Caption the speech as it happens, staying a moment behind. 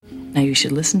Now you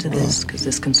should listen to this, because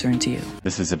this concerns you.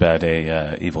 This is about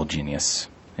a evil genius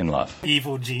in love.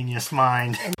 Evil genius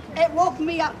mind. It woke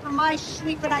me up from my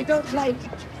sleep and I don't like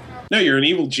it. No, you're an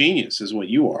evil genius is what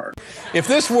you are. If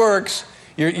this works,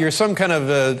 you're some kind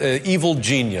of evil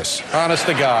genius, honest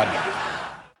to God.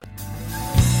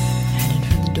 Headed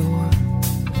for the door,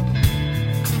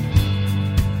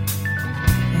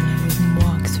 and I wouldn't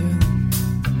walk through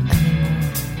anymore.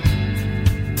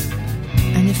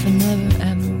 And if I never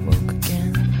ever woke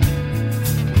again,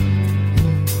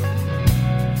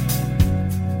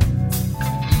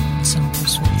 it's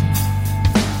almost worth it.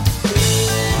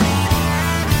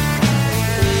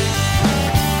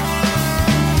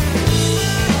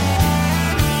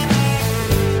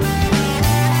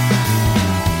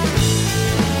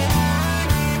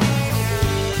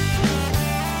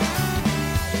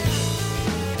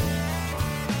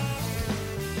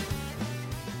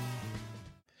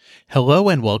 Hello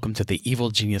and welcome to the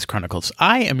Evil Genius Chronicles.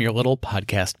 I am your little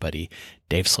podcast buddy,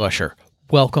 Dave Slusher.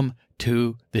 Welcome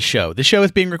to the show. The show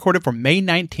is being recorded for May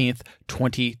 19th,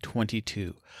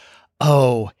 2022.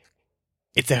 Oh,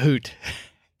 it's a hoot.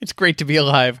 It's great to be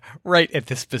alive right at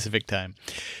this specific time.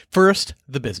 First,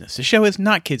 the business. The show is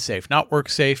not kid safe, not work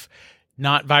safe,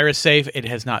 not virus safe. It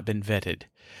has not been vetted.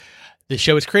 The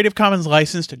show is Creative Commons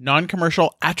licensed,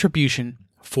 non-commercial attribution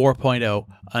 4.0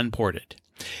 unported.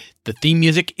 The theme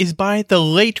music is by the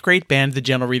late great band, The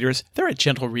Gentle Readers. They're at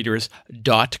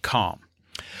gentlereaders.com.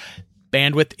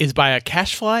 Bandwidth is by a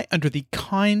Cashfly under the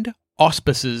kind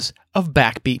auspices of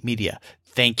Backbeat Media.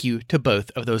 Thank you to both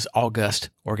of those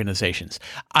august organizations.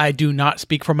 I do not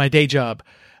speak for my day job.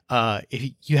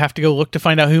 If you have to go look to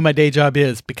find out who my day job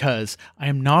is, because I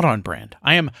am not on brand.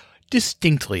 I am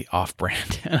distinctly off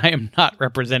brand, and I am not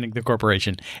representing the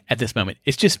corporation at this moment.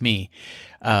 It's just me.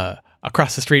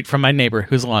 Across the street from my neighbor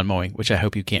who's lawn mowing, which I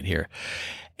hope you can't hear.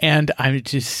 And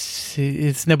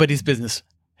it's nobody's business.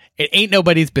 It ain't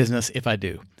nobody's business if I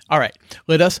do. All right,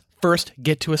 let us first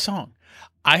get to a song.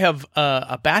 I have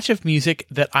a batch of music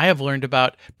that I have learned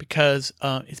about because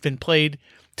it's been played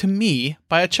to me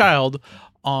by a child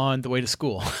on the way to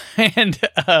school. And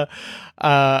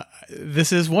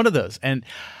this is one of those. And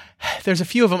there's a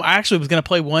few of them. I actually was going to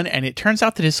play one, and it turns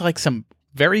out that it's like some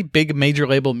very big major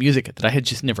label music that I had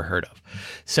just never heard of.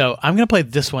 So I'm going to play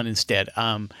this one instead.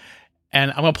 And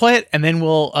I'm going to play it, and then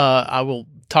I will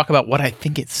talk about what I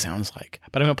think it sounds like.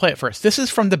 But I'm going to play it first. This is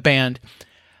from the band.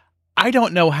 I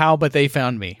don't know how, but they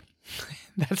found me.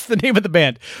 That's the name of the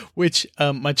band, which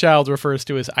my child refers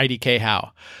to as IDK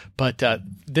How. But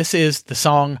this is the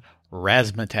song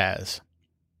Razzmatazz.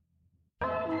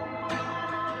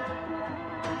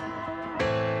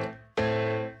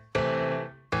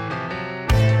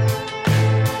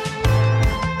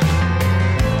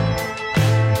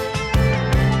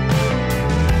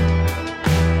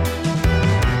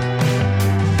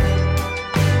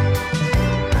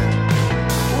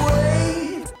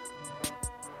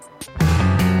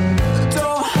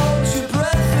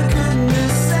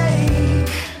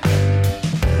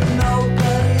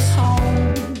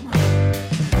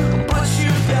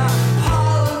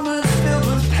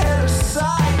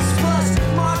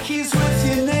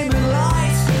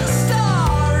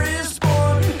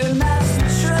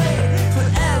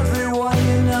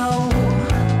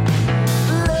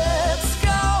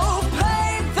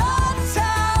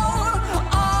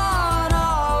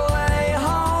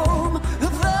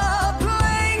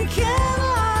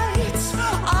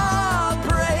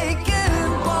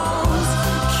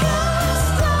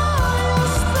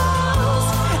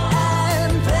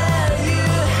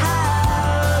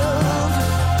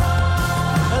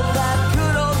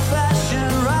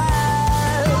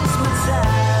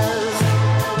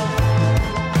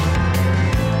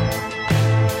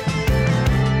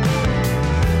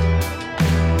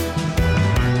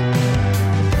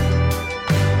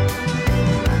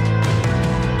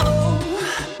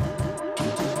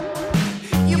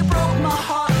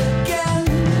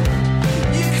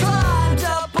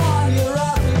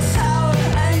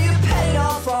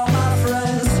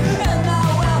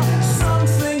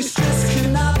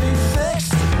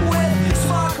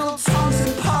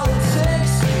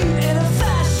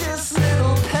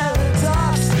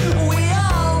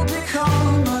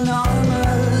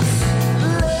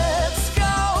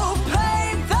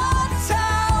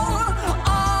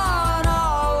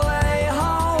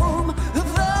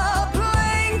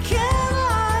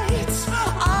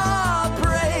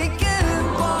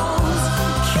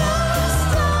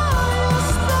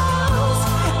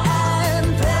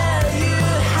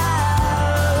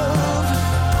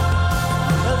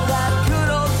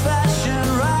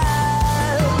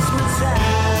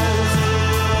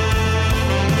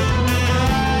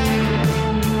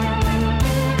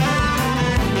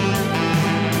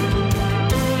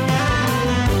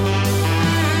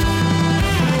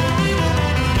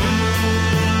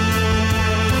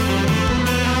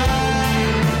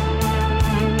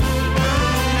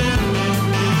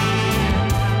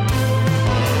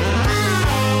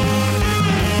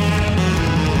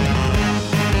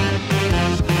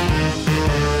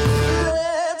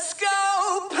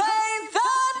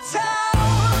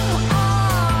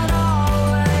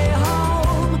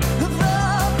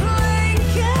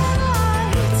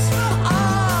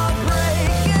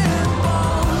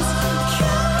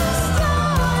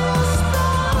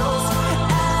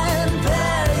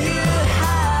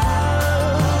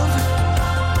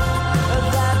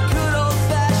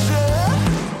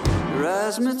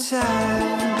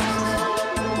 razzmatazz.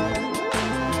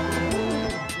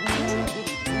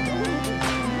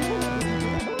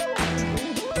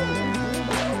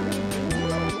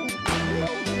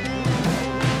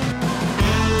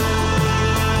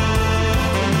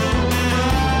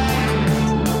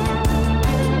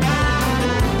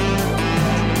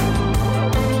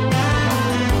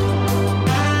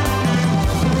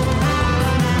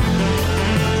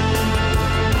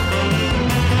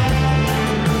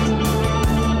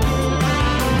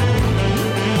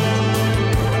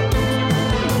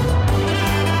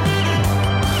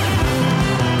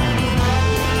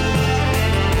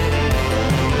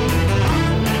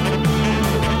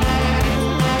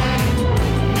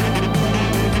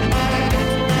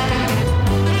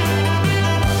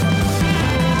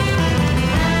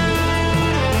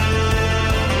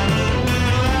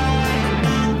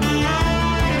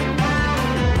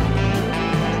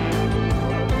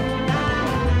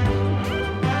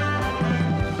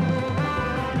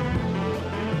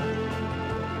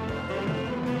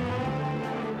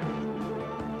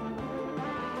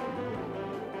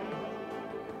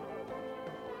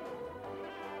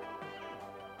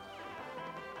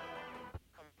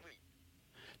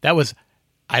 That was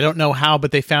I Don't Know How, But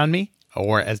They Found Me,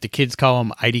 or as the kids call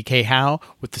them, IDK How,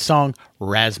 with the song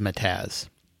Razzmatazz.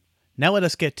 Now let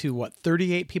us get to what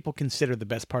 38 people consider the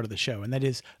best part of the show, and that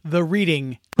is the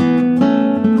reading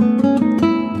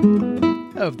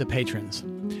of the patrons.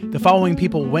 The following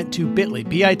people went to bit.ly/EGC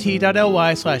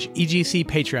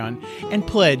Patreon and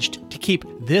pledged to keep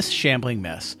this shambling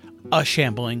mess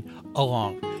a-shambling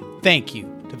along. Thank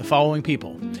you to the following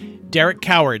people: Derek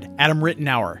Coward, Adam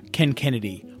Rittenauer, Ken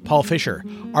Kennedy, Paul Fisher,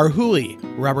 Arhuli,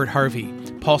 Robert Harvey,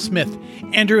 Paul Smith,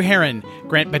 Andrew Heron,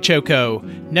 Grant Bachoco,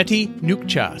 Nutty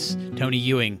Nukchas, Tony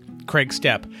Ewing, Craig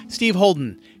Stepp, Steve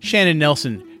Holden, Shannon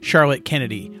Nelson, Charlotte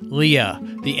Kennedy, Leah,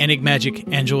 The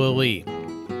Enigmagic Angela Lee,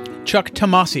 Chuck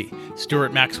Tomasi,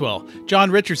 Stuart Maxwell, John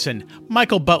Richardson,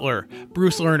 Michael Butler,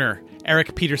 Bruce Lerner,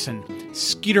 Eric Peterson,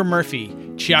 Skeeter Murphy,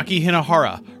 Chiaki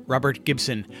Hinahara, Robert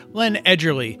Gibson, Len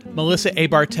Edgerly, Melissa A.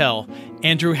 Bartell,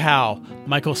 Andrew Howe,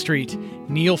 Michael Street,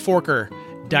 Neil Forker,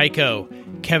 Dyko,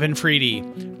 Kevin Freedy,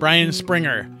 Brian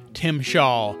Springer, Tim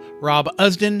Shaw, Rob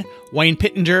Usden, Wayne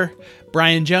Pittenger,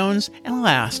 Brian Jones, and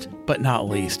last but not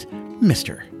least,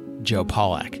 Mr. Joe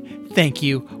Pollack. Thank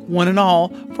you, one and all,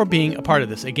 for being a part of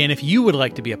this. Again, if you would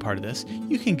like to be a part of this,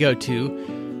 you can go to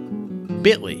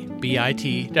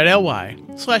bit.ly/EGC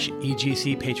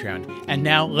Patreon. And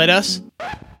now let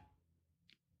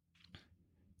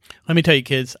me tell you,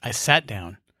 kids, I sat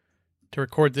down to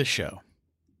record this show,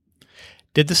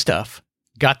 did the stuff,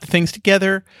 got the things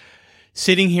together,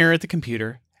 sitting here at the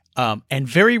computer, and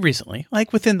very recently,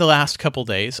 like within the last couple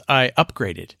days, I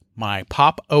upgraded my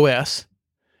Pop! OS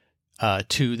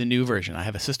to the new version. I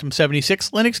have a System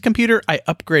 76 Linux computer. I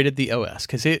upgraded the OS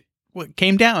because it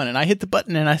came down, and I hit the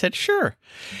button, and I said, sure.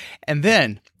 And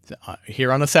then,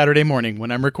 here on a Saturday morning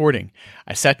when I'm recording,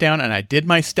 I sat down and I did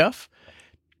my stuff,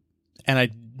 and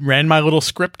I ran my little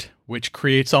script, which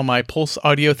creates all my Pulse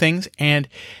audio things, and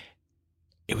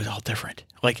it was all different,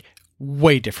 like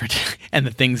way different. And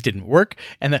the things didn't work.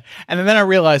 And then I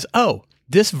realized, oh,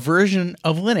 this version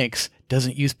of Linux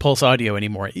doesn't use Pulse audio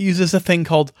anymore. It uses a thing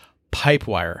called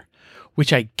Pipewire,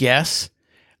 which I guess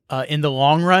in the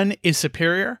long run is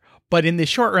superior, but in the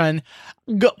short run,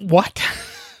 what?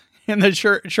 In the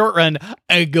short run,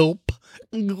 a gulp.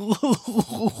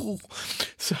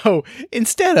 So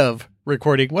instead of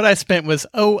recording, what I spent was,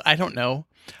 I don't know,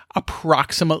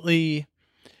 approximately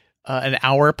an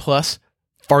hour plus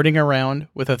farting around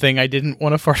with a thing I didn't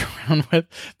want to fart around with,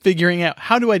 figuring out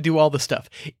how do I do all the stuff.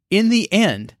 In the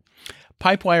end,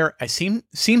 Pipewire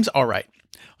seems all right.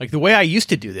 Like the way I used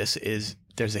to do this is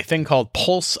there's a thing called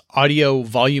Pulse Audio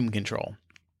Volume Control.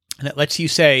 And it lets you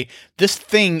say, this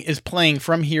thing is playing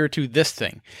from here to this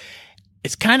thing.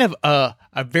 It's kind of a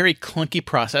very clunky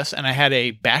process. And I had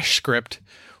a bash script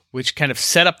which kind of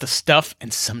set up the stuff.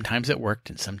 And sometimes it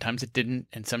worked and sometimes it didn't.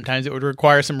 And sometimes it would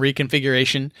require some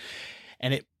reconfiguration.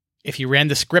 And if you ran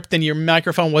the script and your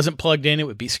microphone wasn't plugged in, it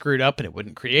would be screwed up and it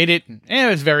wouldn't create it. And it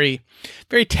was very,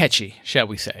 very tetchy, shall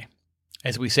we say,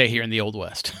 as we say here in the Old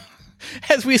West.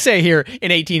 As we say here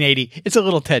in 1880, it's a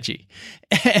little tetchy.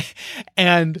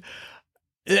 And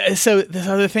so this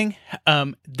other thing,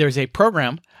 there's a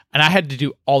program, and I had to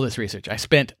do all this research. I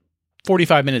spent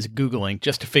 45 minutes Googling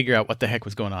just to figure out what the heck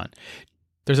was going on.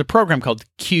 There's a program called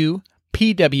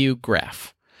QPW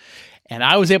Graph. And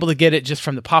I was able to get it just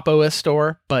from the Pop! OS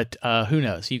store, but who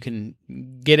knows? You can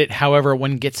get it however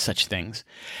one gets such things.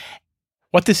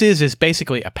 What this is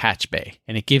basically a patch bay,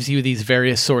 and it gives you these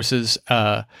various sources,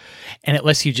 and it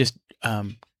lets you just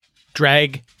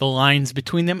drag the lines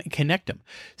between them and connect them.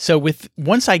 So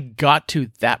once I got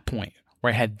to that point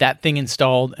where I had that thing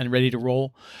installed and ready to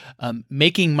roll,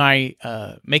 making my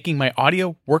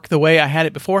audio work the way I had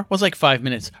it before was like 5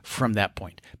 minutes from that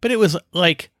point. But it was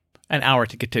like an hour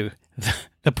to get to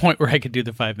the point where I could do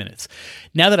the 5 minutes.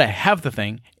 Now that I have the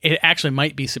thing, it actually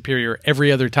might be superior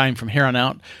every other time from here on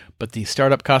out. But the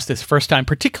startup cost this first time,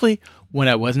 particularly when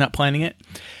I was not planning it,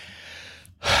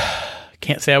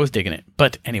 can't say I was digging it.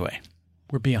 But anyway,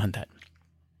 we're beyond that.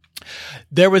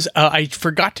 There was I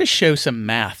forgot to show some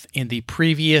math in the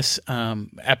previous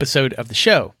episode of the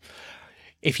show.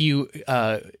 If you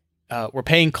were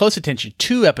paying close attention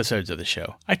to episodes of the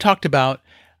show, I talked about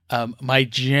my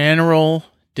general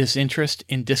disinterest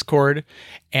in Discord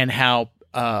and how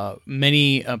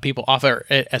many people offer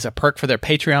it as a perk for their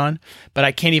Patreon, but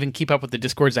I can't even keep up with the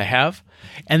Discords I have.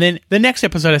 And then the next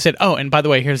episode I said, oh, and by the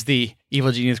way, here's the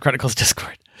Evil Genius Chronicles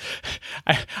Discord.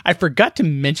 I forgot to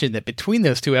mention that between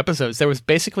those two episodes, there was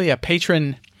basically a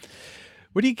patron,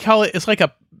 what do you call it? It's like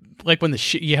when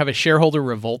you have a shareholder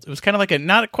revolt. It was kind of like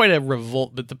not quite a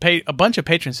revolt, but a bunch of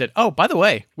patrons said, oh, by the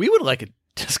way, we would like a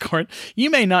Discord. You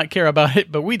may not care about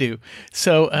it, but we do.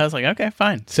 So I was like, okay,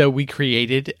 fine. So we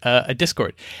created a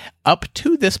Discord. Up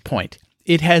to this point,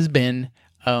 it has been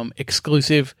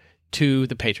exclusive to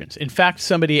the patrons. In fact,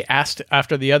 somebody asked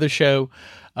after the other show,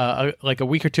 like a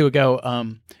week or two ago,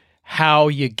 how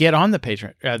you get on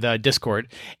the Discord.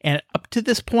 And up to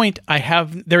this point,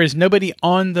 there is nobody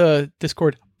on the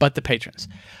Discord but the patrons.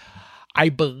 I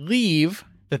believe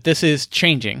that this is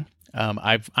changing.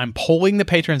 I'm polling the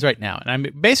patrons right now, and I'm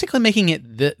basically making it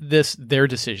their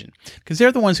decision because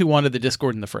they're the ones who wanted the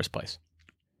Discord in the first place.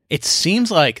 It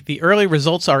seems like the early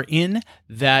results are in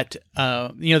that,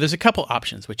 there's a couple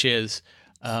options, which is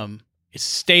it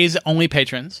stays only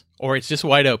patrons or it's just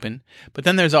wide open. But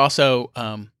then there's also,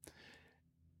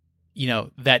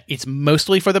 that it's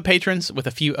mostly for the patrons with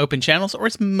a few open channels, or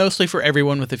it's mostly for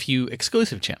everyone with a few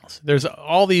exclusive channels. There's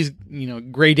all these,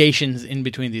 gradations in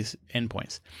between these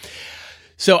endpoints.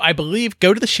 So I believe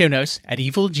go to the show notes at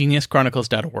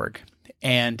evilgeniuschronicles.org.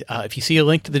 And if you see a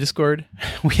link to the Discord,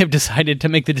 we have decided to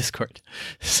make the Discord.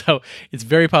 So it's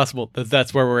very possible that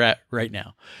that's where we're at right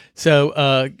now.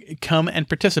 So come and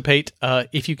participate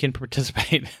if you can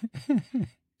participate.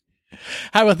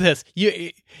 How about this?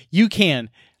 You can.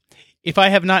 If I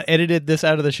have not edited this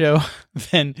out of the show,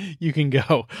 then you can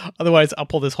go. Otherwise, I'll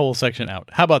pull this whole section out.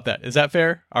 How about that? Is that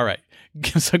fair? All right.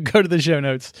 So go to the show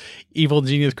notes,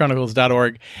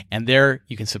 evilgeniuschronicles.org, and there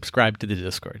you can subscribe to the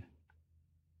Discord.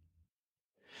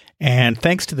 And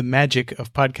thanks to the magic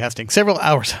of podcasting, several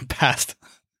hours have passed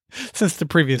since the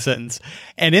previous sentence.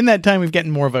 And in that time, we've gotten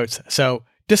more votes. So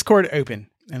Discord open,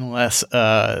 unless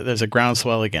there's a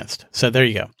groundswell against. So there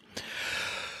you go.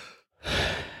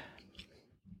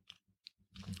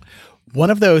 One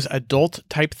of those adult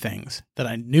type things that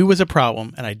I knew was a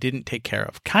problem and I didn't take care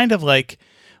of. Kind of like,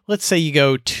 let's say you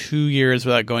go 2 years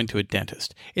without going to a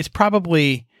dentist. It's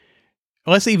probably,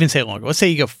 let's even say longer. Let's say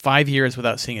you go 5 years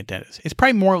without seeing a dentist. It's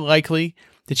probably more likely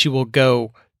that you will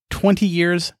go 20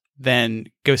 years than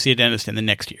go see a dentist in the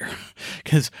next year.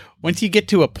 Because once you get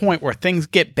to a point where things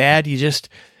get bad,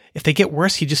 if they get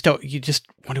worse, you just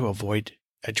want to avoid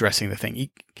addressing the thing.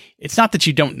 It's not that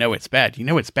you don't know it's bad. You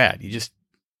know it's bad. You just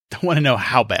don't want to know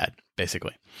how bad,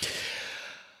 basically.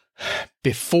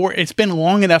 It's been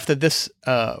long enough that this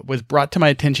was brought to my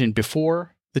attention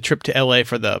before the trip to LA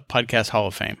for the Podcast Hall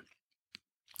of Fame,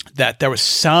 that there was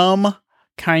some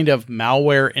kind of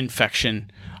malware infection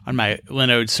on my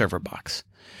Linode server box.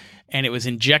 And it was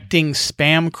injecting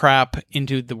spam crap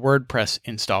into the WordPress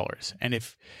installers. And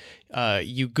if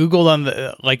you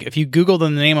Googled if you Googled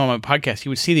on the name on my podcast,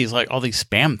 you would see these, all these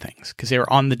spam things because they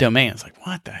were on the domain. It's like,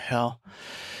 what the hell?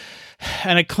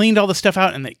 And I cleaned all the stuff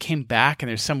out and it came back and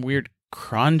there's some weird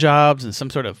cron jobs and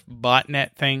some sort of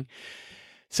botnet thing.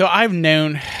 So I've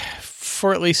known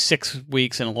for at least 6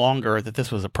 weeks and longer that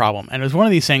this was a problem. And it was one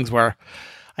of these things where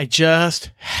I just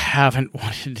haven't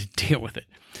wanted to deal with it.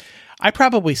 I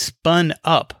probably spun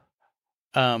up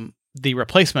the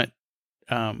replacement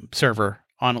server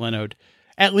on Linode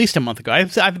at least a month ago.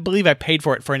 I believe I paid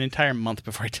for it for an entire month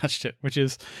before I touched it,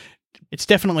 it's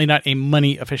definitely not a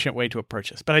money efficient way to approach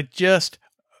this. But I just,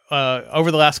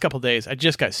 over the last couple of days, I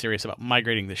just got serious about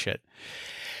migrating this shit.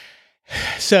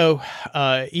 So,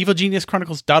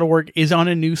 evilgeniuschronicles.org is on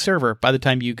a new server by the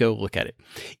time you go look at it.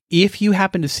 If you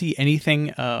happen to see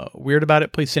anything weird about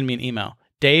it, please send me an email.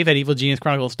 Dave at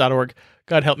evilgeniuschronicles.org.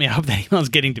 God help me, I hope that email is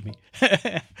getting to me.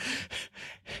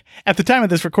 At the time of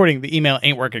this recording, the email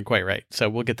ain't working quite right. So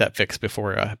we'll get that fixed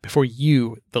before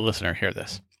you, the listener, hear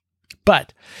this.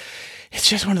 But it's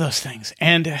just one of those things.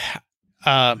 And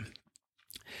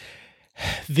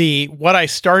what I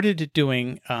started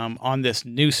doing on this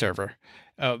new server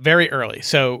very early.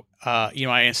 So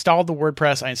I installed the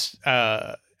WordPress.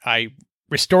 I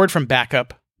restored from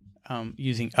backup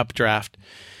using Updraft,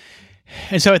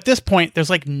 and so at this point there's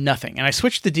like nothing. And I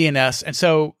switched the DNS, and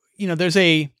so there's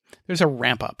a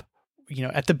ramp up.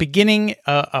 At the beginning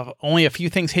of only a few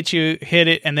things hit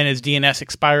it, and then as DNS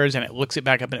expires and it looks it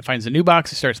back up and it finds a new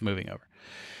box, it starts moving over.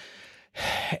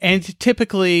 And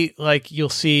typically, like you'll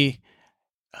see,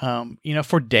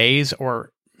 for days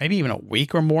or maybe even a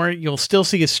week or more, you'll still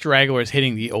see stragglers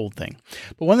hitting the old thing.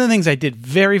 But one of the things I did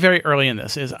very, very early in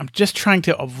this is I'm just trying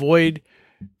to avoid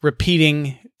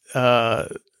repeating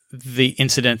the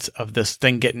incidents of this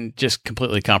thing getting just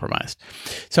completely compromised.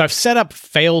 So I've set up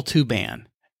fail to ban.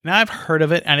 Now I've heard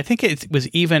of it, and I think it was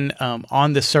even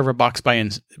on the server box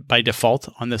by default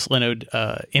on this Linode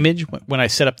image when I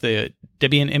set up the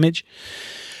Debian image.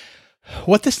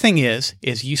 What this thing is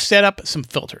you set up some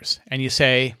filters, and you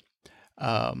say,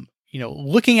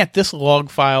 looking at this log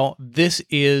file, this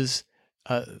is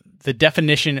the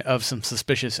definition of some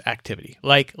suspicious activity.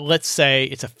 Like, let's say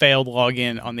it's a failed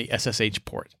login on the SSH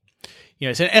port.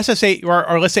 It's an SSH,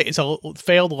 or let's say it's a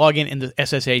failed login in the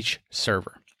SSH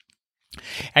server.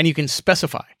 And you can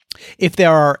specify if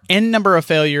there are N number of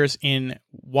failures in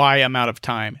Y amount of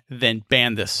time, then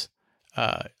ban this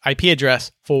IP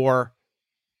address for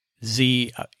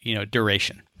Z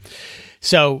duration.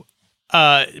 So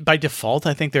by default,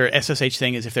 I think their SSH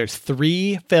thing is if there's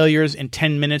 3 failures in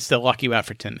 10 minutes, they'll lock you out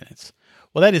for 10 minutes.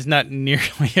 Well, that is not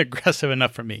nearly aggressive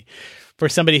enough for me, for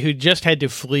somebody who just had to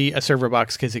flee a server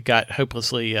box because it got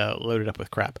hopelessly loaded up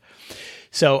with crap.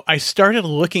 So I started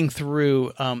looking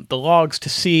through the logs to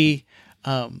see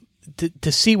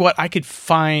to see what I could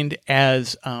find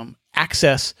as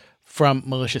access from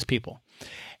malicious people.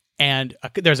 And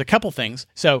there's a couple things.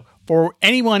 So for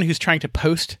anyone who's trying to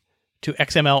post to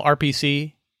XML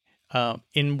RPC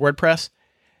in WordPress,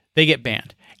 they get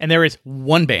banned. And there is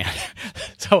one ban.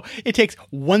 So it takes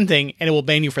one thing and it will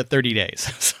ban you for 30 days.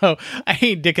 So I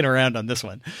ain't dicking around on this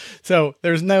one. So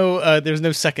there's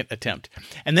no second attempt.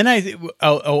 And then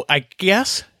I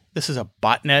guess this is a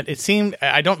botnet. It seemed,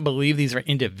 I don't believe these are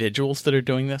individuals that are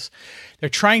doing this. They're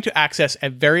trying to access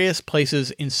at various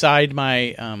places inside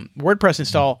my WordPress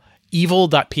install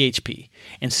evil.php.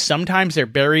 And sometimes they're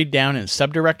buried down in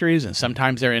subdirectories, and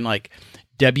sometimes they're in like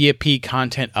WP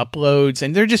content uploads,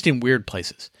 and they're just in weird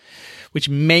places, which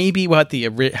may be what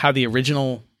how the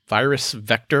original virus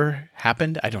vector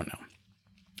happened. I don't know.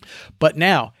 But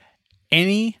now,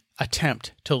 any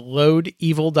attempt to load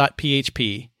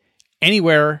evil.php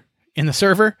anywhere in the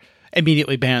server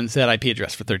immediately bans that IP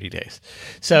address for 30 days.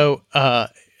 So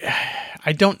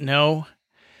I don't know.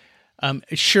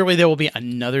 Surely there will be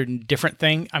another different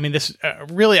thing. I mean, this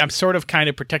really, I'm sort of kind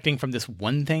of protecting from this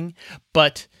one thing,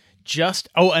 but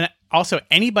and also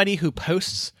anybody who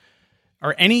posts,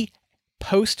 or any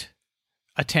post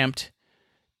attempt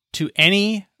to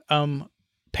any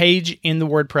page in the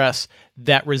WordPress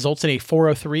that results in a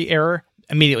 403 error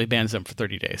immediately bans them for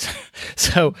 30 days.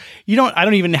 So I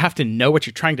don't even have to know what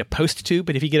you're trying to post to,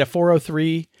 but if you get a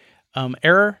 403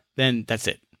 error, then that's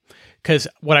it. Because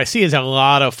what I see is a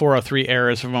lot of 403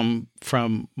 errors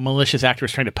from malicious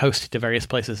actors trying to post to various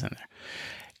places in there.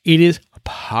 It is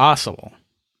possible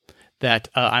that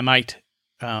I might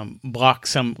block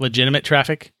some legitimate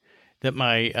traffic, that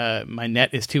my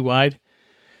net is too wide.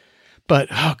 But,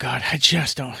 oh God, I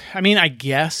just don't. I mean,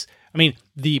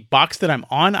 the box that I'm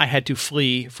on, I had to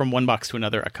flee from one box to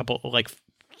another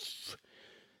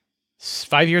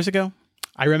 5 years ago.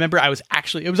 I remember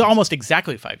it was almost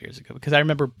exactly 5 years ago, because I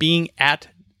remember being at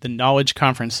the Knowledge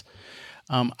Conference,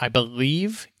 I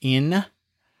believe in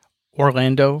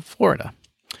Orlando, Florida.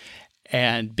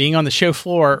 And being on the show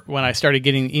floor when I started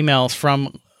getting emails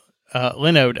from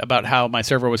Linode about how my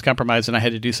server was compromised and I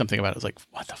had to do something about it, I was like,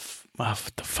 what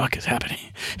the fuck is happening?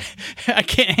 I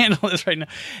can't handle this right now.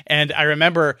 And I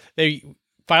remember they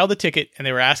filed a ticket and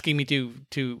they were asking me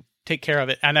to take care of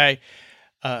it. And I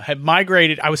had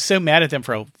migrated. I was so mad at them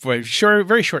for a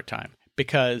very short time,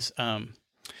 because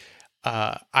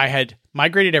I had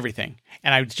migrated everything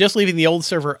and I was just leaving the old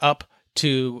server up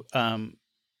to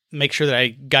make sure that I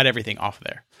got everything off of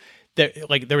there.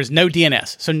 There was no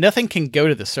DNS, so nothing can go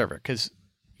to the server, because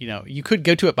you could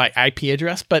go to it by IP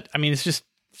address, but I mean, it's just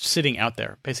sitting out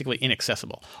there, basically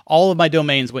inaccessible. All of my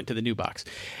domains went to the new box,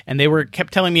 and they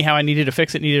kept telling me how I needed to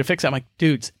fix it. I'm like,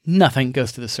 dudes, nothing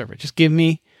goes to the server. Just give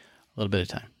me a little bit of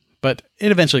time. But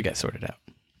it eventually got sorted out.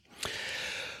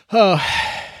 Oh,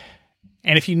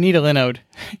 and if you need a Linode,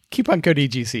 keep on code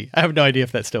EGC. I have no idea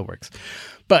if that still works.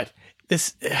 But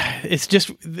it's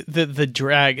just the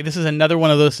drag. This is another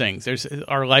one of those things.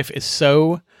 Our life is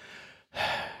so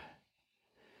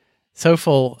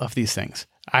full of these things.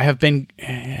 I have been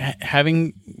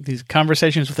having these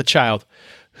conversations with a child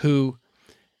who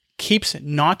keeps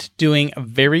not doing a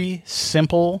very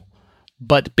simple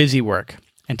but busy work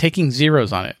and taking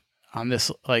zeros on it on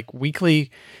this like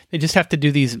weekly. They just have to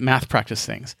do these math practice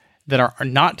things that are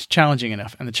not challenging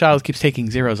enough, and the child keeps taking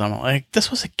zeros on it. Like,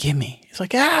 this was a gimme. He's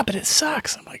like, but it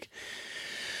sucks. I'm like,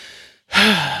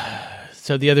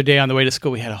 so the other day on the way to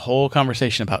school, we had a whole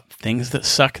conversation about things that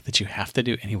suck that you have to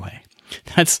do anyway.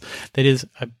 That is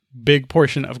a big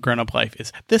portion of grown-up life,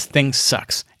 is this thing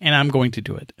sucks and I'm going to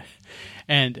do it.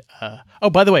 And, oh,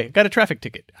 by the way, I got a traffic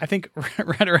ticket. I think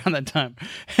right around that time,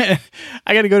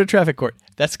 I got to go to traffic court.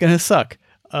 That's going to suck.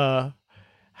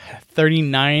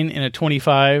 39 in a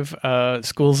 25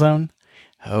 school zone.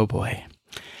 Oh boy.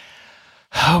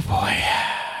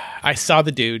 I saw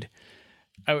the dude.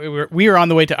 We were on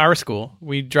the way to our school.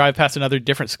 We drive past another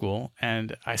different school,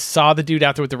 and I saw the dude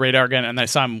out there with the radar gun, and I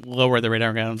saw him lower the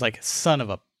radar gun. I was like, son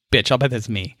of a bitch, I'll bet that's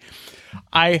me.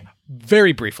 I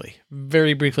very briefly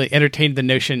entertained the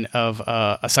notion of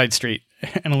a side street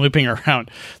and looping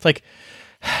around. It's like,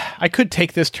 I could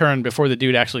take this turn before the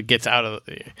dude actually gets out of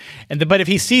the, but if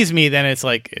he sees me, then it's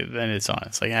on.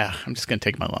 It's like, I'm just going to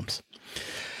take my lumps.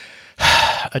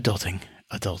 Adulting.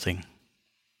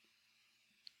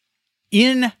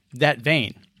 In that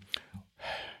vein,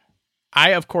 I,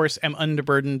 of course, am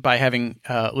underburdened by having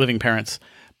living parents,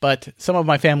 but some of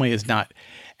my family is not.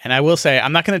 And I will say,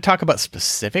 I'm not going to talk about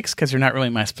specifics because they're not really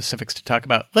my specifics to talk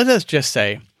about. Let us just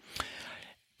say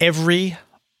every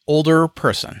older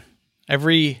person,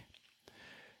 every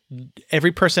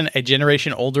person a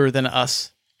generation older than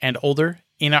us and older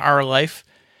in our life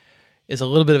is a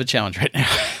little bit of a challenge right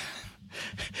now.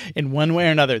 In one way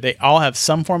or another, they all have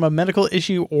some form of medical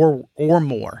issue or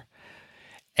more.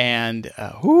 And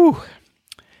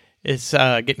it's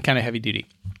getting kind of heavy duty.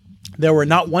 There were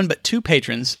not one but two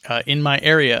patrons in my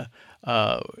area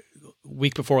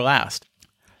week before last.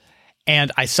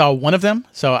 And I saw one of them.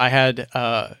 So I had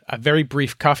a very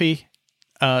brief coffee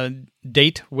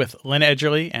date with Len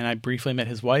Edgerly, and I briefly met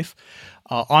his wife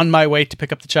on my way to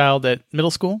pick up the child at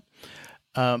middle school.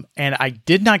 And I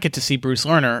did not get to see Bruce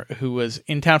Lerner, who was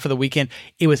in town for the weekend.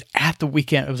 It was at the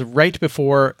weekend. It was right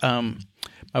before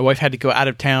my wife had to go out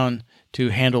of town to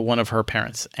handle one of her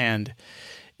parents. And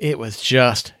it was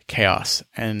just chaos.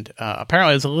 And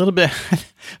apparently it was a little bit,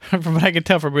 from what I could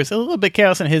tell from Bruce, a little bit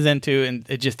chaos on his end too, and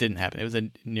it just didn't happen. It was a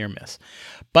near miss.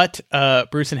 But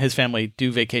Bruce and his family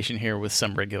do vacation here with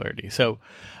some regularity. So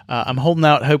I'm holding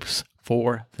out hopes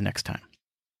for the next time.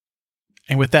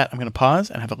 And with that, I'm going to pause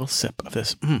and have a little sip of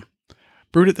this.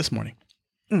 Brewed it this morning.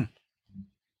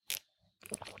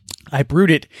 I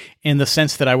brewed it in the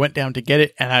sense that I went down to get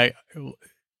it, and I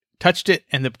touched it,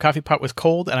 and the coffee pot was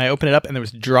cold, and I opened it up, and there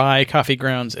was dry coffee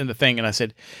grounds in the thing, and I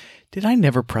said, did I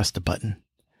never press the button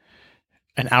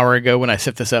an hour ago when I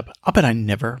sipped this up? I'll bet I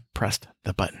never pressed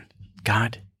the button.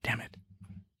 God damn it.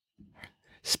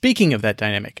 Speaking of that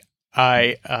dynamic,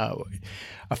 a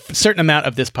certain amount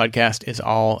of this podcast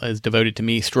is devoted to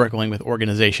me struggling with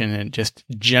organization and just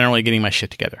generally getting my shit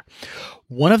together.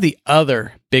 One of the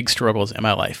other big struggles in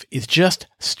my life is just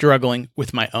struggling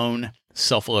with my own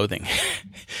self-loathing.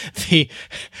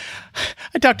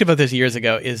 I talked about this years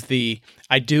ago,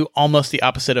 I do almost the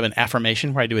opposite of an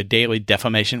affirmation, where I do a daily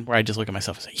defamation, where I just look at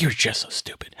myself and say, you're just so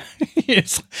stupid.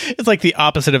 It's like the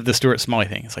opposite of the Stuart Smalley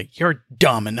thing. It's like, you're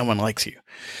dumb and no one likes you.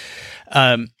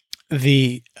 And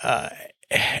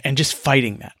just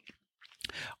fighting that.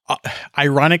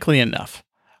 Ironically enough,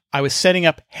 I was setting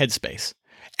up Headspace.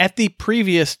 At the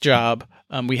previous job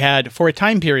we had, for a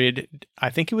time period, I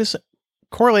think it was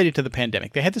correlated to the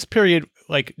pandemic. They had this period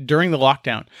like during the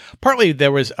lockdown. Partly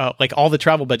there was like all the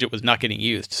travel budget was not getting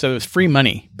used. So it was free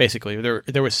money, basically.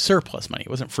 There was surplus money. It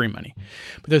wasn't free money.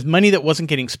 But there's money that wasn't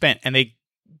getting spent. And they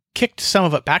kicked some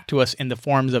of it back to us in the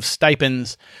forms of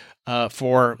stipends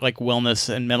for like wellness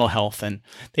and mental health. And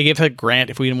they gave us a grant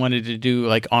if we wanted to do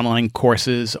like online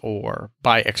courses or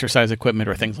buy exercise equipment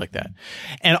or things like that.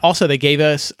 And also they gave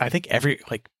us, I think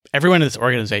everyone in this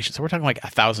organization, so we're talking like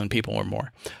 1,000 people or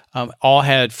more, all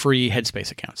had free Headspace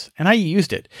accounts. And I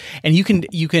used it. And you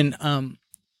can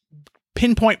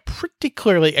pinpoint pretty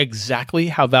clearly exactly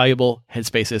how valuable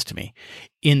Headspace is to me,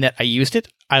 in that I used it.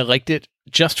 I liked it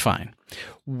just fine.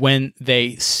 When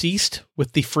they ceased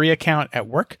with the free account at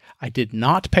work, I did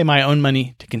not pay my own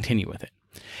money to continue with it.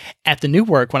 At the new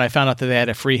work, when I found out that they had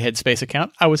a free Headspace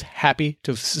account, I was happy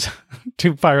to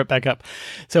fire it back up.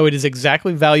 So it is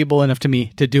exactly valuable enough to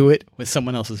me to do it with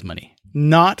someone else's money.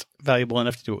 not valuable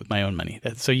enough to do it with my own money.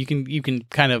 So you can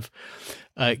kind of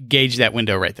gauge that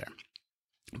window right there.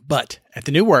 But at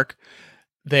the new work,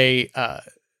 they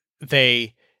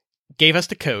gave us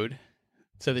the code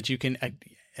so that you can,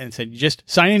 and said, you just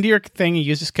sign into your thing and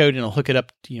use this code and it'll hook it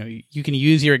up. You can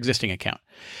use your existing account.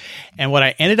 And what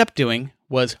I ended up doing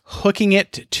was hooking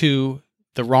it to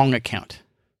the wrong account.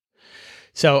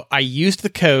 So I used the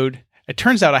code. It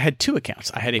turns out I had two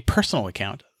accounts. I had a personal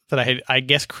account that I had, I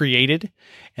guess, created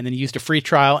and then used a free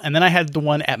trial. And then I had the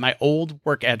one at my old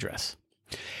work address.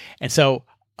 And so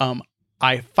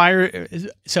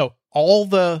so all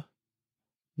the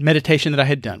meditation that I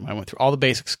had done, I went through all the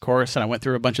basics course and I went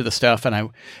through a bunch of the stuff.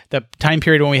 And the time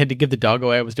period when we had to give the dog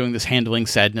away, I was doing this handling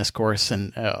sadness course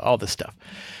and all this stuff.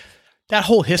 That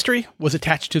whole history was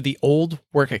attached to the old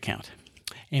work account.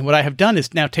 And what I have done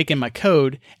is now taken my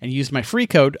code and used my free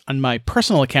code on my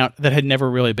personal account that had never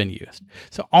really been used.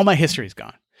 So all my history is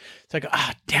gone. So I go,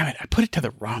 damn it, I put it to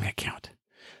the wrong account.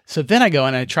 So then I go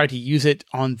and I try to use it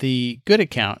on the good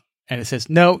account. And it says,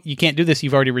 no, you can't do this.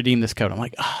 You've already redeemed this code. I'm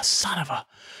like, son of a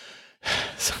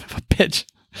bitch.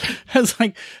 I was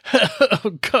like,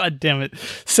 oh, God damn it.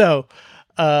 So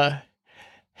I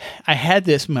had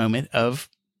this moment of,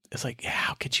 it's like,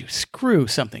 how could you screw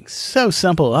something so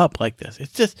simple up like this?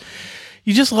 It's just,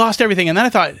 you just lost everything. And then I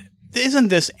thought, isn't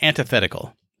this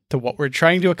antithetical to what we're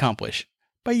trying to accomplish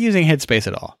by using Headspace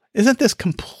at all? Isn't this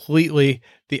completely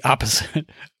the opposite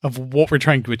of what we're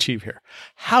trying to achieve here?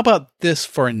 How about this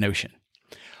for a notion?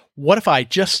 What if I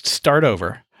just start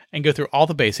over and go through all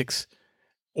the basics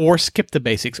or skip the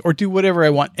basics or do whatever I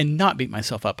want and not beat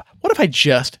myself up? What if I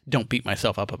just don't beat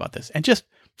myself up about this and just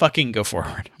fucking go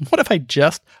forward? What if I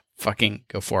just fucking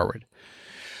go forward?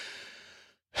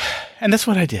 And that's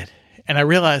what I did. And I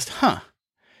realized,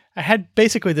 I had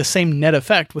basically the same net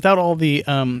effect without all the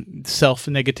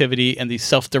self-negativity and the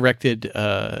self-directed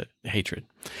hatred.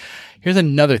 Here's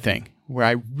another thing where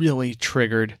I really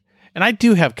triggered, and I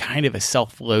do have kind of a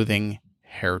self-loathing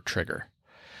hair trigger.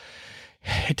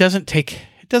 It doesn't take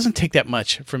that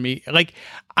much for me. Like,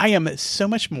 I am so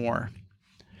much more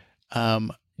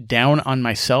down on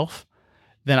myself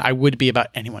than I would be about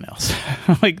anyone else.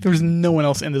 Like, there's no one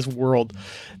else in this world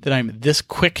that I'm this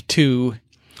quick to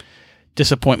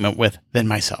disappointment with than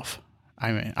myself.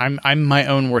 I mean, I'm my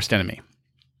own worst enemy.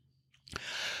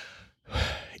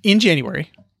 In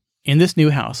January, in this new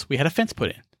house, we had a fence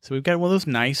put in. So we've got one of those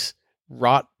nice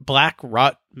black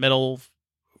wrought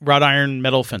iron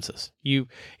metal fences. It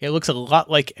looks a lot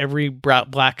like every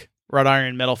black wrought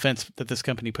iron metal fence that this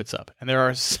company puts up. And there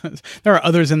are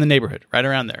others in the neighborhood right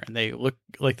around there, and they look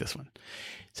like this one.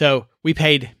 So we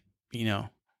paid, in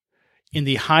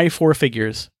the high four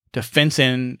figures to fence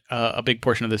in a big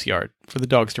portion of this yard for the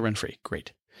dogs to run free.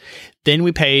 Great. Then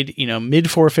we paid,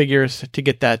 mid four figures to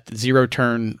get that zero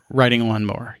turn riding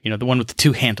lawnmower, the one with the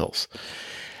two handles.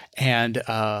 And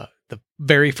the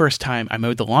very first time I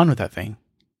mowed the lawn with that thing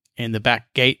in the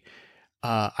back gate,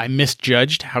 I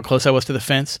misjudged how close I was to the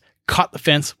fence, caught the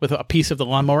fence with a piece of the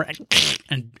lawnmower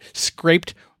and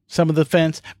scraped some of the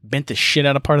fence, bent the shit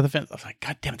out of part of the fence. I was like,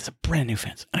 God damn it, it's a brand new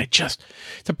fence. And it's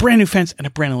a brand new fence and a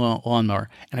brand new lawnmower.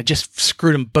 And I just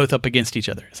screwed them both up against each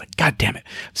other. It's like, God damn it.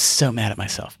 I'm so mad at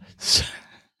myself.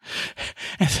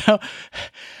 And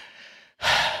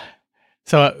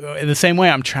so in the same way,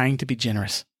 I'm trying to be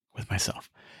generous with myself.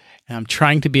 And I'm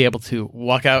trying to be able to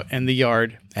walk out in the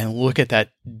yard and look at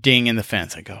that ding in the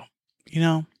fence. I go,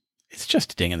 it's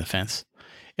just a ding in the fence.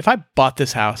 If I bought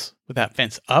this house with that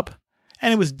fence up,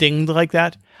 and it was dinged like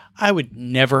that, I would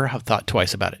never have thought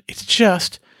twice about it. It's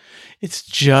just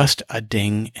a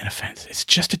ding in a fence. It's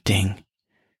just a ding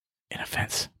in a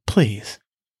fence. Please,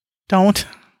 don't,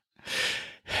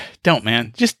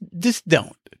 man. Just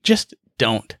don't. Just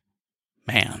don't,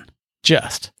 man.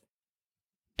 Just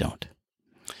don't.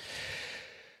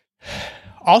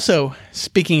 Also,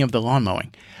 speaking of the lawn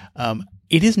mowing,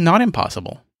 it is not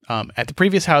impossible. At the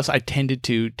previous house, I tended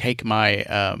to take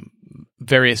my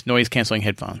various noise-canceling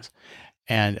headphones,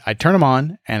 and I'd turn them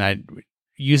on, and I'd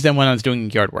use them when I was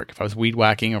doing yard work, if I was weed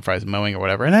whacking or if I was mowing or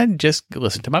whatever, and I'd just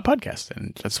listen to my podcast,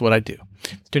 and that's what I do.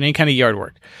 Doing any kind of yard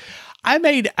work. I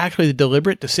made actually the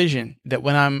deliberate decision that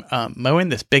when I'm mowing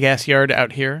this big-ass yard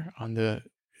out here on the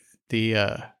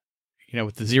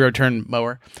with the zero-turn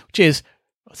mower, which is,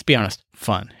 let's be honest,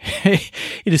 fun.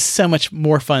 It is so much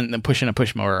more fun than pushing a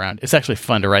push mower around. It's actually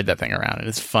fun to ride that thing around. And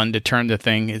it's fun to turn the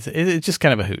thing. It's just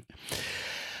kind of a hoot.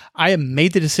 I have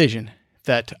made the decision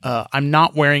that I'm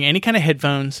not wearing any kind of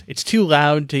headphones. It's too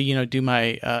loud to, do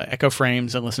my echo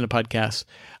frames and listen to podcasts.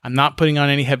 I'm not putting on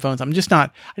any headphones. I'm just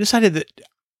not. I decided that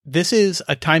this is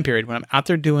a time period when I'm out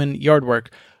there doing yard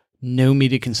work. no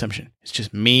media consumption. It's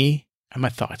just me and my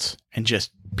thoughts and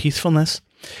just peacefulness,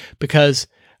 because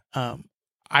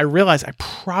I realize I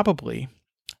probably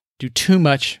do too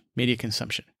much media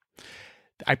consumption.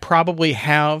 I probably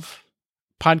have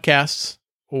podcasts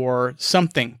or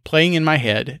something playing in my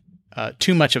head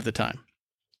too much of the time.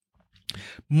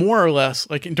 More or less,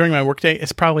 like during my workday,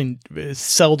 it's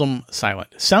seldom silent.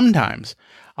 Sometimes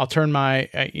I'll turn my,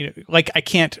 like I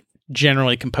can't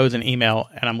generally compose an email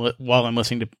and while I'm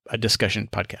listening to a discussion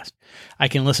podcast. I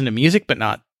can listen to music, but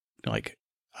not like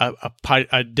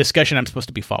a discussion I'm supposed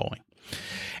to be following.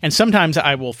 And sometimes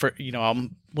I will,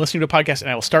 I'm listening to a podcast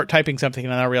and I will start typing something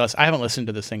and then I realize I haven't listened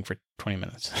to this thing for 20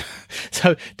 minutes.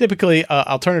 So typically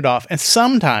I'll turn it off, and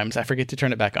sometimes I forget to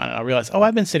turn it back on and I'll realize,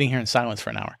 I've been sitting here in silence for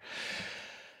an hour.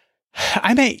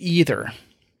 I may either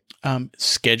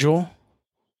schedule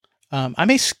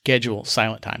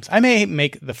silent times. I may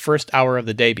make the first hour of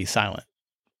the day be silent,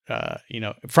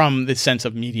 from the sense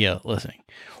of media listening,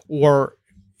 or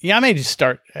I may just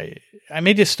start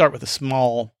with a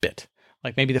small bit,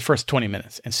 like maybe the first 20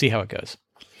 minutes, and see how it goes.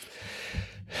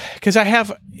 Because I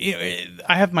have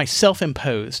my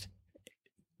self-imposed,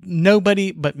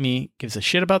 nobody but me gives a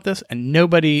shit about this, and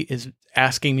nobody is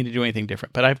asking me to do anything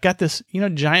different. But I've got this,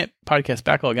 giant podcast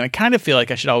backlog, and I kind of feel like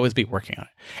I should always be working on it,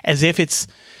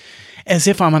 as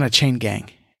if I'm on a chain gang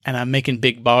and I'm making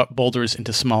big boulders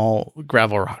into small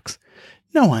gravel rocks.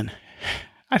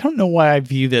 I don't know why I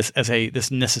view this as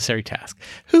this necessary task.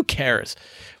 Who cares?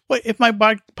 What if my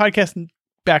podcast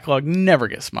backlog never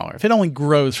gets smaller? If it only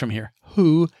grows from here,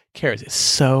 who cares? It's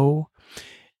so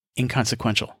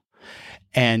inconsequential.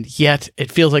 And yet it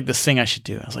feels like this thing I should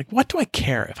do. I was like, what do I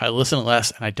care if I listen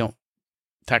less and I don't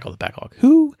tackle the backlog?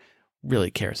 Who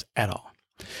really cares at all?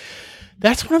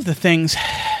 That's one of the things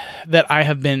that I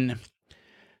have been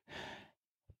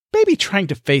maybe trying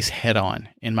to face head on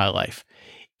in my life,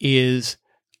 is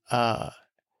the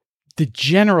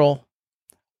general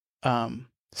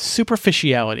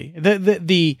superficiality,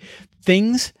 the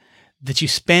things that you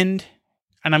spend,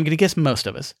 and I'm going to guess most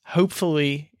of us,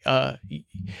 hopefully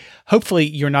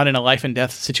you're not in a life and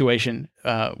death situation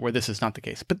where this is not the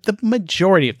case, but the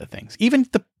majority of the things, even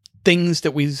the things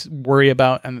that we worry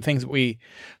about and the things that we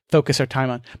focus our time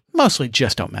on, mostly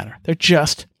just don't matter. They're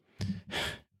just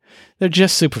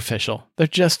superficial. They're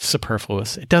just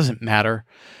superfluous. It doesn't matter.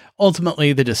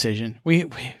 Ultimately, the decision, we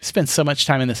spend so much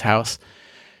time in this house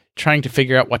trying to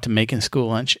figure out what to make in school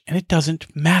lunch, and it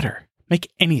doesn't matter.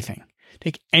 Make anything.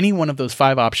 Take any one of those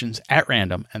 5 options at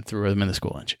random and throw them in the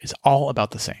school lunch. It's all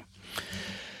about the same.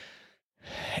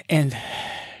 And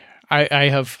I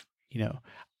have,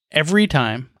 every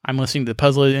time I'm listening to the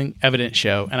Puzzling Evidence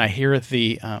show and I hear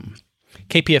the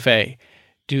KPFA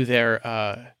do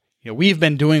their, we've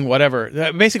been doing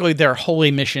whatever, basically their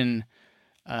holy mission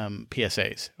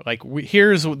PSAs. Like,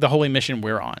 here's the holy mission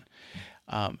we're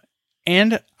on.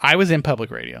 And I was in public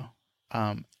radio.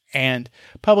 And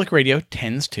public radio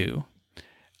tends to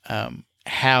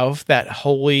have that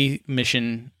holy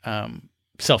mission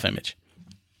self-image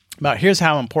about here's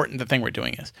how important the thing we're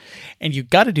doing is. And you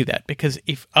got to do that, because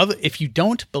if you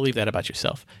don't believe that about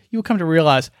yourself, you will come to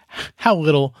realize how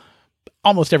little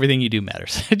almost everything you do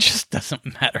matters. It just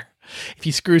doesn't matter. If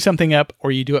you screw something up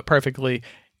or you do it perfectly,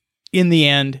 in the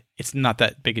end, it's not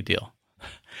that big a deal.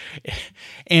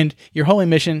 And your holy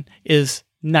mission is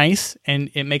nice and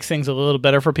it makes things a little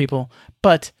better for people,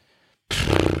 but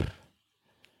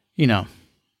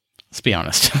let's be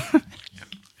honest.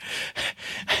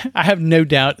 I have no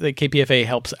doubt that KPFA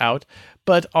helps out,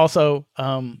 but also,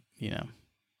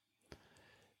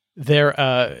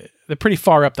 they're pretty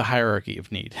far up the hierarchy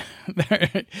of need.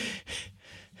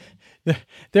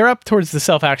 They're up towards the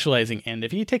self-actualizing end.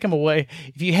 If you take them away,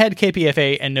 if you had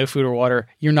KPFA and no food or water,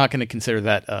 you're not going to consider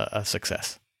that a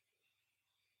success.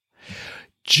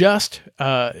 Just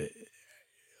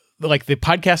like the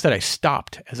podcast that I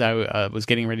stopped as I was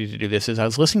getting ready to do this is I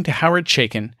was listening to Howard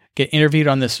Chaykin get interviewed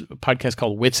on this podcast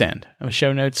called Wits End. In the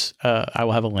show notes, I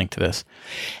will have a link to this.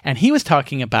 And he was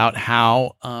talking about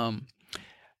how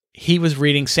he was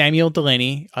reading Samuel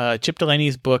Delany, Chip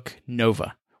Delaney's book,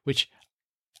 Nova, which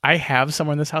I have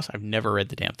somewhere in this house. I've never read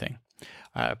the damn thing.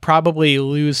 Probably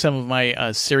lose some of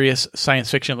my serious science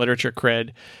fiction literature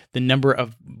cred. The number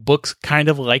of books kind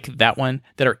of like that one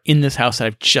that are in this house that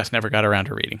I've just never got around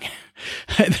to reading.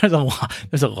 There's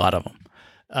a lot of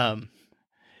them.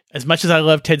 As much as I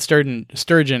love Ted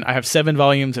Sturgeon, I have 7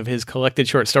 volumes of his collected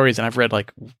short stories, and I've read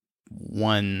like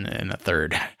 1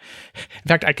 1/3. In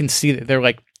fact, I can see that they're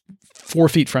like 4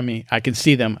 feet from me. I can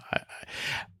see them. I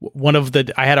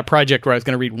had a project where I was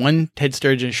going to read 1 Ted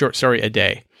Sturgeon short story a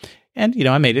day. And,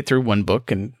 I made it through 1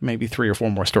 book and maybe 3 or 4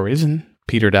 more stories and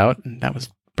petered out, and that was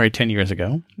probably 10 years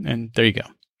ago. And there you go.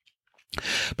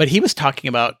 But he was talking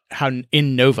about how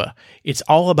in Nova, it's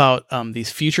all about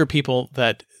these future people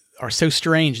that are so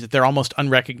strange that they're almost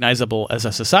unrecognizable as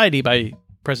a society by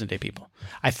present day people.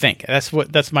 I think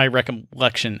that's my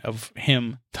recollection of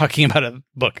him talking about a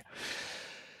book.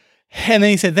 And then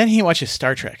he said, then he watches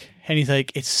Star Trek, and he's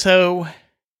like, it's so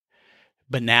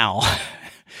banal.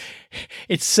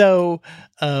 It's so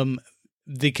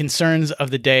the concerns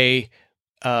of the day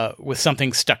with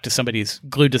something stuck to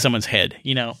glued to someone's head.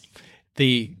 You know,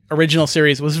 the original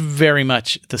series was very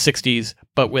much the 60s,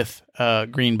 but with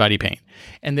green body paint.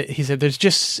 And he said,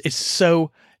 it's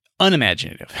so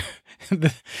unimaginative.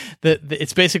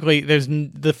 It's basically,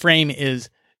 the frame is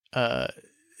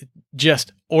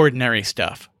just ordinary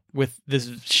stuff with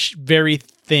this very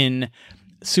thin,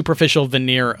 superficial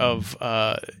veneer of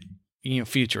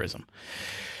futurism.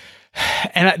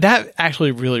 And that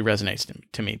actually really resonates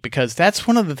to me, because that's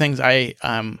one of the things I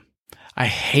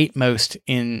hate most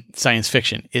in science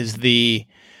fiction is the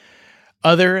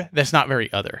other that's not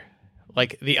very other.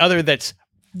 Like the other that's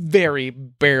very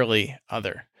barely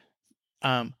other.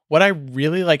 What I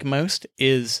really like most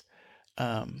is,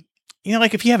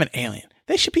 like if you have an alien,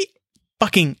 they should be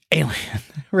fucking alien,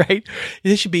 right?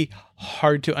 This should be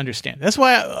hard to understand. That's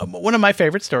why one of my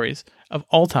favorite stories of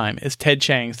all time is Ted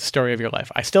Chiang's The Story of Your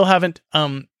Life. I still haven't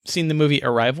seen the movie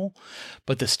Arrival,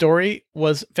 but the story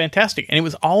was fantastic. And it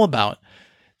was all about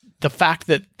the fact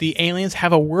that the aliens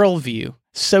have a worldview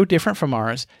so different from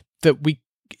ours that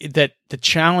the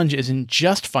challenge is in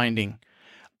just finding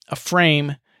a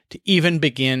frame to even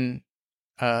begin.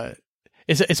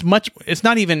 It's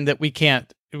not even that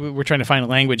we're trying to find a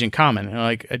language in common,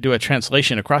 like do a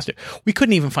translation across it. We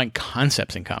couldn't even find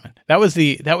concepts in common. That was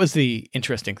the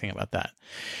interesting thing about that.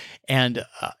 And,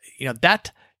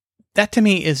 that to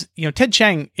me is, Ted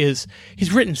Chiang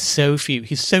he's written so few,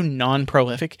 he's so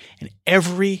non-prolific, and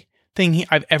everything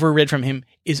I've ever read from him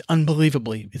is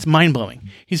it's mind-blowing.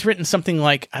 He's written something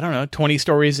like, 20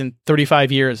 stories in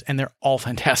 35 years, and they're all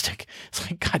fantastic.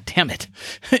 It's like, God damn it.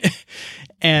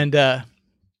 And,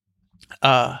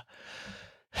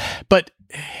 but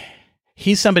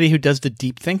he's somebody who does the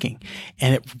deep thinking,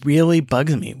 and it really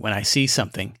bugs me when I see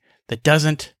something that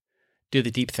doesn't do the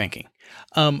deep thinking.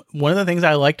 One of the things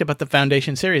I liked about the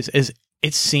Foundation series is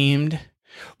it seemed,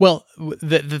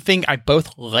 the thing I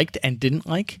both liked and didn't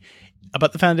like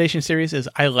about the Foundation series is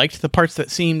I liked the parts that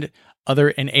seemed other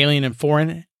and alien and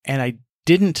foreign, and I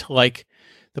didn't like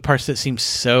the parts that seemed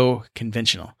so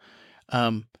conventional.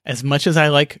 As much as I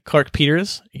like Clark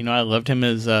Peters, I loved him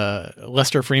as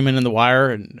Lester Freeman in The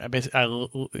Wire, and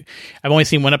I've only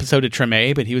seen one episode of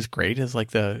Treme, but he was great as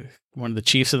like one of the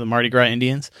chiefs of the Mardi Gras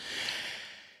Indians.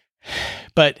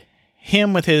 But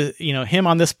him with his, him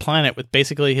on this planet with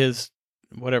basically his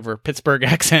Pittsburgh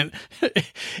accent,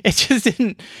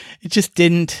 it just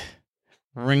didn't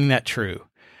ring that true.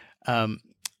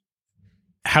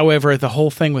 However, the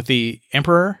whole thing with the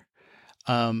Emperor,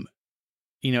 and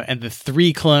the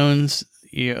 3 clones,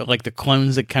 like the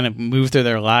clones that kind of move through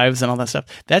their lives and all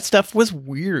that stuff was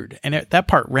weird. And that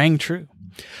part rang true.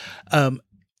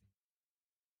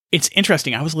 It's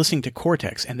interesting. I was listening to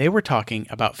Cortex, and they were talking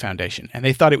about Foundation, and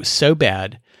they thought it was so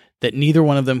bad that neither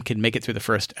one of them could make it through the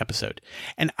first episode.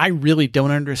 And I really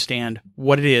don't understand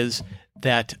what it is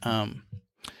that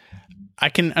I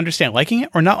can understand liking it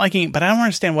or not liking it, but I don't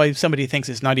understand why somebody thinks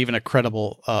it's not even a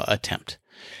credible attempt.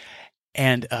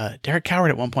 And Derek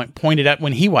Coward at one point pointed out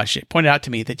to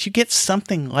me that you get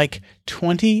something like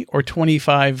 20 or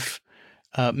 25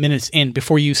 minutes in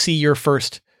before you see your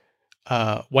first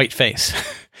white face.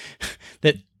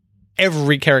 That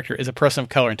every character is a person of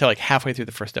color until like halfway through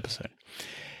the first episode.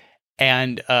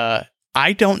 And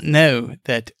I don't know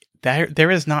that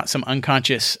there is not some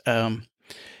unconscious,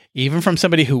 even from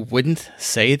somebody who wouldn't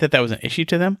say that was an issue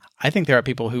to them. I think there are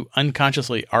people who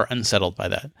unconsciously are unsettled by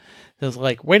that. It's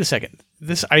like, wait a second,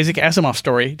 this Isaac Asimov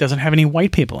story doesn't have any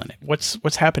white people in it.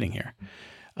 What's happening here?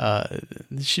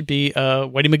 This should be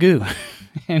Whitey Magoo,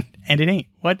 and it ain't.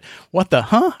 What the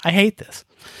huh? I hate this.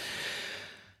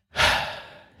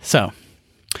 So,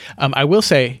 I will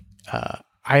say,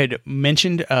 I had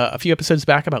mentioned a few episodes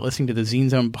back about listening to the Zine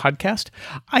Zone podcast.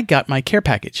 I got my care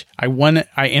package. I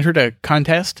entered a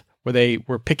contest where they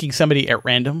were picking somebody at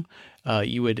random.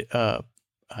 You would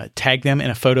tag them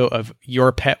in a photo of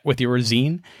your pet with your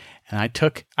zine. And I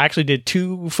actually did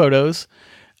 2 photos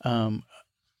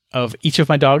of each of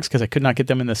my dogs because I could not get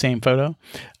them in the same photo,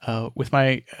 with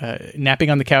my napping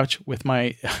on the couch with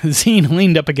my zine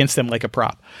leaned up against them like a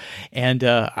prop. And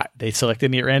they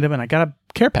selected me at random, and I got a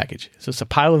care package. So it's a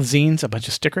pile of zines, a bunch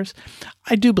of stickers.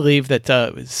 I do believe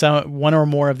that one or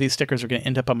more of these stickers are going to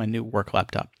end up on my new work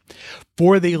laptop.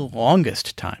 For the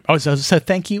longest time, so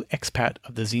thank you, expat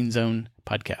of the Zine Zone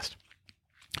podcast.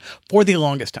 For the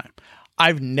longest time,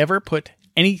 I've never put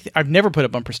a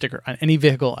bumper sticker on any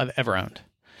vehicle I've ever owned.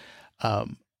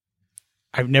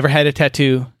 I've never had a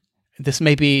tattoo. This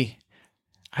may be,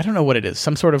 I don't know what it is,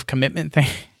 some sort of commitment thing.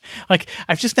 Like,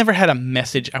 I've just never had a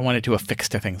message I wanted to affix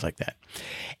to things like that.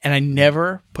 And I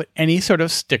never put any sort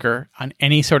of sticker on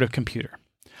any sort of computer.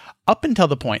 Up until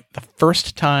the point, the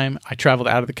first time I traveled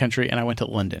out of the country and I went to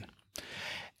London.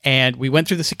 And we went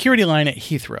through the security line at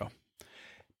Heathrow.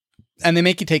 And they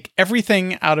make you take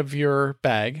everything out of your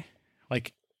bag,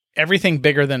 like everything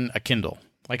bigger than a Kindle.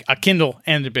 Like a Kindle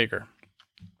and bigger.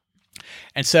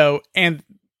 And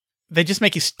they just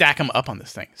make you stack them up on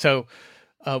this thing. So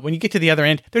when you get to the other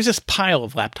end, there's this pile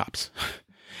of laptops.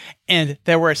 And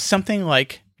there were something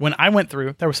like, when I went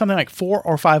through, there was something like 4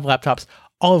 or 5 laptops,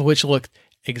 all of which looked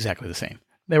exactly the same.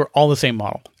 They were all the same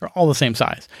model. They're all the same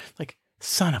size. Like,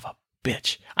 son of a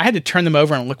bitch. I had to turn them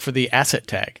over and look for the asset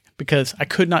tag because I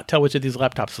could not tell which of these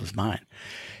laptops was mine.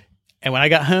 And when I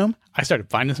got home, I started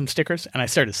finding some stickers and I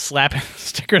started slapping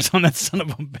stickers on that son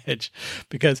of a bitch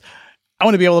because I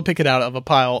want to be able to pick it out of a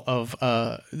pile of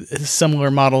a similar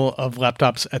model of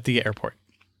laptops at the airport.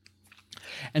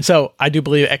 And so I do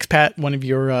believe expat, one of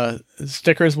your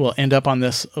stickers will end up on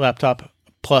this laptop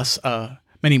plus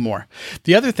many more.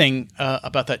 The other thing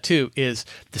about that too is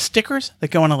the stickers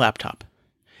that go on a laptop.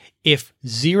 If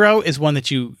 0 is one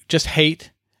that you just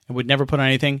hate and would never put on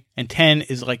anything, and 10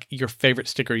 is like your favorite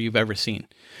sticker you've ever seen.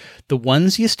 The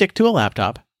ones you stick to a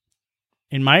laptop,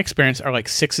 in my experience, are like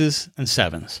 6s and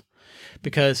 7s.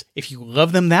 Because if you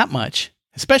love them that much,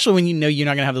 especially when you know you're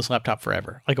not going to have this laptop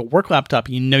forever, like a work laptop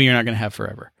you know you're not going to have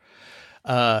forever,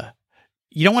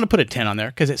 you don't want to put a 10 on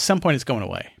there because at some point it's going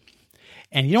away.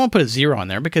 And you don't want to put a 0 on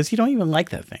there because you don't even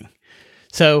like that thing.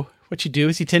 So what you do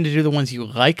is you tend to do the ones you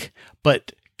like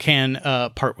but can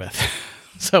part with.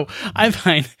 So I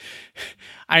find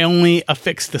I only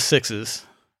affix the 6s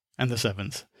and the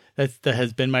 7s. That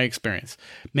has been my experience.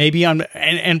 Maybe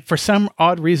and for some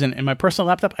odd reason in my personal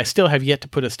laptop, I still have yet to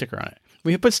put a sticker on it.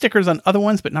 We have put stickers on other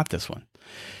ones, but not this one.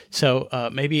 So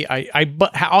maybe I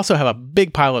also have a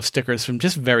big pile of stickers from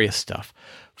just various stuff,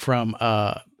 from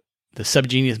the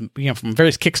Subgenius, from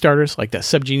various Kickstarters, like that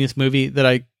Subgenius movie that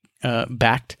I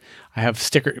backed. I have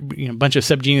a bunch of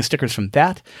Subgenius stickers from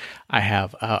that. I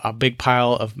have a big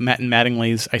pile of Matt and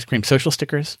Mattingly's Ice Cream Social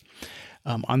stickers.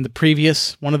 On one of the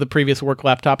previous work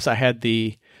laptops, I had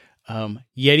the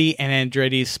Yeti and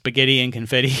Andretti's Spaghetti and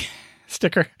Confetti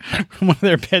sticker from one of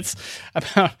their bits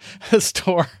about a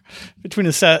store between a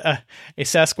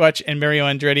Sasquatch and Mario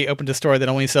Andretti opened a store that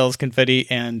only sells confetti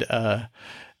and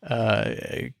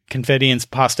confetti and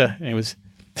pasta. And it was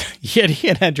Yeti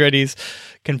and Andretti's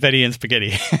Confetti and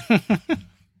Spaghetti.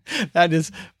 That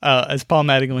is as Paul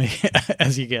Mattingly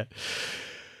as you get.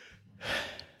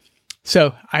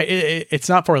 So it's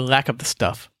not for lack of the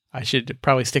stuff. I should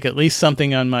probably stick at least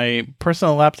something on my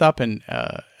personal laptop and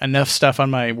enough stuff on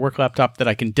my work laptop that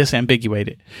I can disambiguate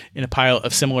it in a pile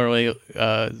of similarly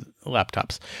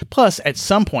laptops. Plus, at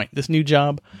some point, this new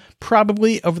job,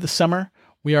 probably over the summer,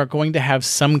 we are going to have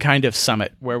some kind of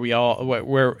summit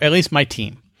where at least my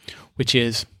team, which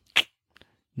is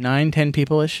 9-10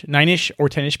 people-ish, 9-ish or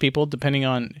 10-ish people, depending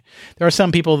on. There are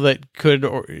some people that could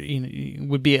or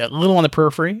would be a little on the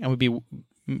periphery and would be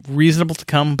reasonable to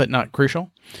come, but not crucial.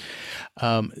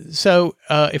 So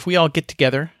if we all get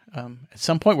together, at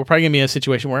some point, we're probably going to be in a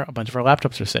situation where a bunch of our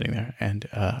laptops are sitting there, and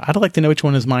I'd like to know which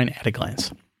one is mine at a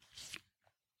glance.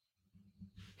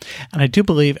 And I do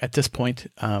believe at this point,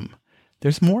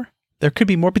 there's more. There could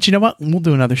be more, but you know what? We'll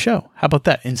do another show. How about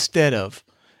that? Instead of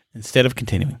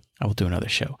continuing, I will do another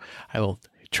show. I will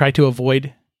try to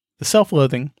avoid the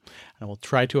self-loathing. I will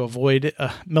try to avoid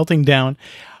melting down.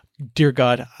 Dear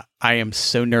God, I am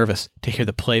so nervous to hear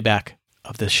the playback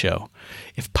of this show.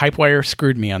 If Pipewire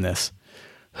screwed me on this,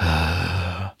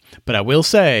 but I will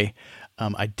say,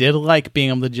 I did like being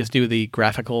able to just do the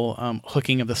graphical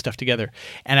hooking of the stuff together.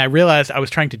 And I realized I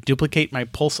was trying to duplicate my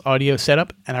Pulse audio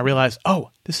setup, and I realized,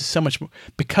 this is so much more,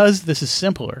 because this is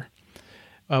simpler.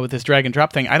 With this drag and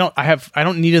drop thing, I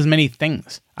don't need as many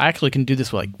things. I actually can do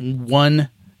this with like one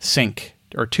sync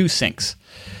or 2 syncs,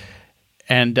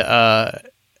 and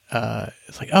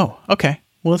it's like, okay,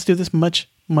 well, let's do this much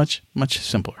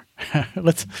simpler.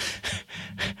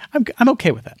 I'm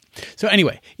okay with that. So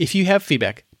anyway, if you have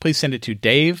feedback, please send it to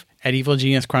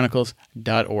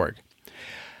dave@evilgeniuschronicles.org.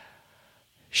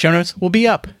 Show notes will be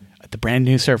up at the brand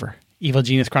new server,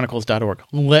 evilgeniuschronicles.org.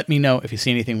 Let me know if you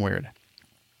see anything weird.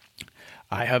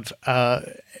 I have,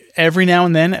 every now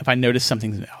and then, if I notice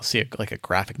something, I'll see like a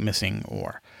graphic missing,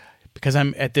 or because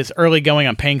I'm at this early going,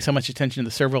 I'm paying so much attention to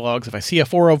the server logs. If I see a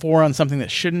 404 on something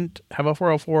that shouldn't have a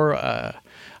 404,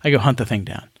 I go hunt the thing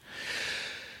down.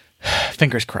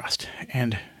 Fingers crossed.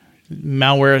 And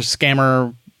malware,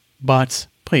 scammer, bots,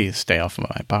 please stay off of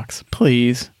my box.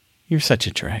 Please. You're such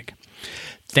a drag.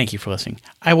 Thank you for listening.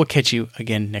 I will catch you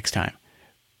again next time.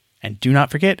 And do not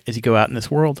forget, as you go out in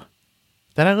this world,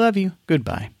 that I love you.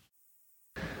 Goodbye.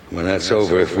 When that's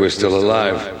over, if we're still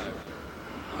alive,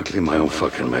 I'll clean my own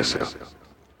fucking mess up.